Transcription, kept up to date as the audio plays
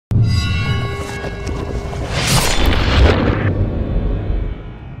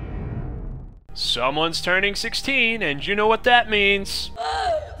Someone's turning 16, and you know what that means.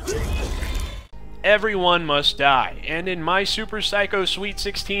 Everyone must die, and in My Super Psycho Sweet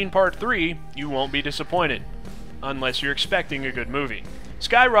 16 Part 3, you won't be disappointed. Unless you're expecting a good movie.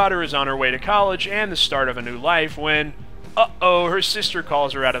 Skyrotter is on her way to college and the start of a new life when, uh-oh, her sister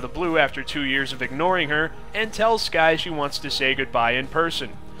calls her out of the blue after 2 years of ignoring her and tells Sky she wants to say goodbye in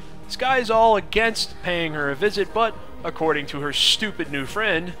person. Sky's all against paying her a visit, but according to her stupid new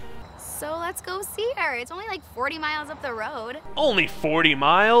friend, so let's go see her. It's only like 40 miles up the road. Only 40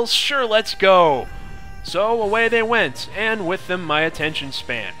 miles? Sure, let's go. So away they went, and with them my attention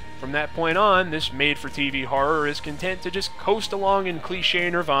span. From that point on, this made-for-TV horror is content to just coast along in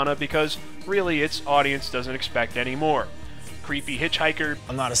cliché nirvana because, really, its audience doesn't expect any more. Creepy hitchhiker.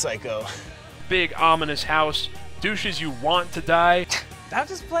 I'm not a psycho. Big ominous house. Douches you want to die. I'm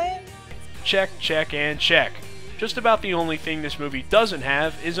just playing. Check, check, and check. Just about the only thing this movie doesn't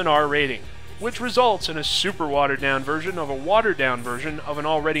have is an R rating, which results in a super watered-down version of a watered-down version of an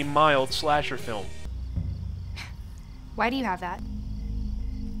already mild slasher film. Why do you have that?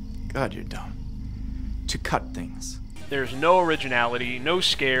 God, you're dumb. To cut things. There's no originality, no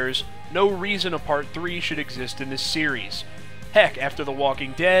scares, no reason a Part 3 should exist in this series. Heck, after The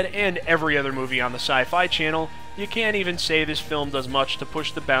Walking Dead and every other movie on the Sci-Fi Channel, you can't even say this film does much to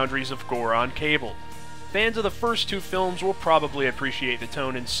push the boundaries of gore on cable. Fans of the first two films will probably appreciate the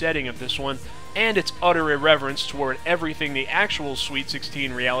tone and setting of this one, and its utter irreverence toward everything the actual Sweet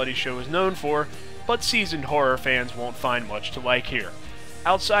 16 reality show is known for, but seasoned horror fans won't find much to like here.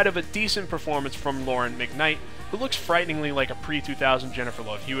 Outside of a decent performance from Lauren McKnight, who looks frighteningly like a pre-2000 Jennifer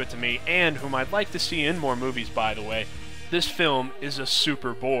Love Hewitt to me, and whom I'd like to see in more movies by the way, this film is a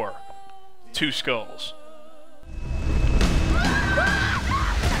super bore. Two skulls.